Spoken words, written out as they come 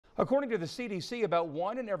According to the CDC, about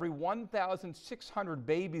 1 in every 1,600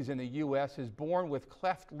 babies in the U.S. is born with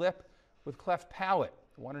cleft lip with cleft palate.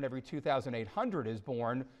 1 in every 2,800 is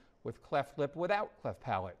born with cleft lip without cleft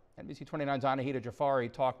palate. NBC 29's Anahita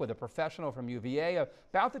Jafari talked with a professional from UVA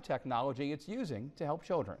about the technology it's using to help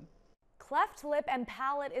children. Cleft lip and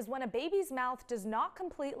palate is when a baby's mouth does not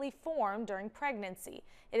completely form during pregnancy.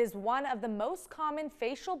 It is one of the most common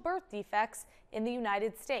facial birth defects in the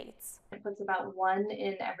United States. It puts about 1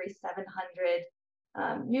 in every 700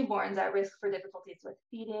 newborns at risk for difficulties with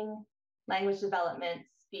feeding, language development,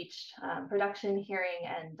 speech production, hearing,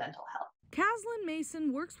 and dental health. Caslin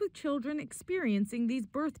Mason works with children experiencing these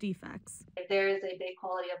birth defects. There is a big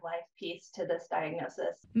quality of life piece to this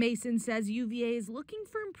diagnosis. Mason says UVA is looking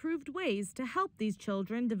for improved ways to help these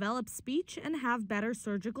children develop speech and have better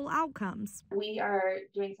surgical outcomes. We are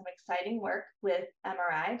doing some exciting work with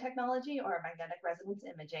MRI technology, or magnetic resonance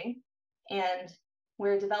imaging, and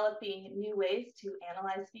we're developing new ways to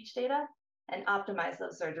analyze speech data and optimize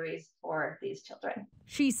those surgeries for these children.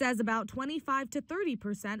 She says about 25 to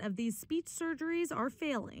 30% of these speech surgeries are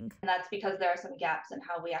failing. And that's because there are some gaps in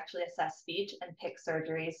how we actually assess speech and pick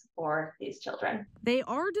surgeries for these children. They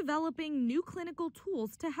are developing new clinical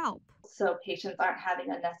tools to help, so patients aren't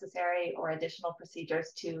having unnecessary or additional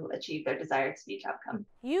procedures to achieve their desired speech outcome.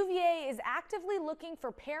 UVA is actively looking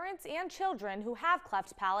for parents and children who have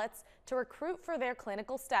cleft palates to recruit for their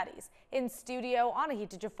clinical studies. In studio,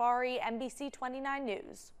 Anahita Jafari, NBC 29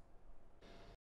 News.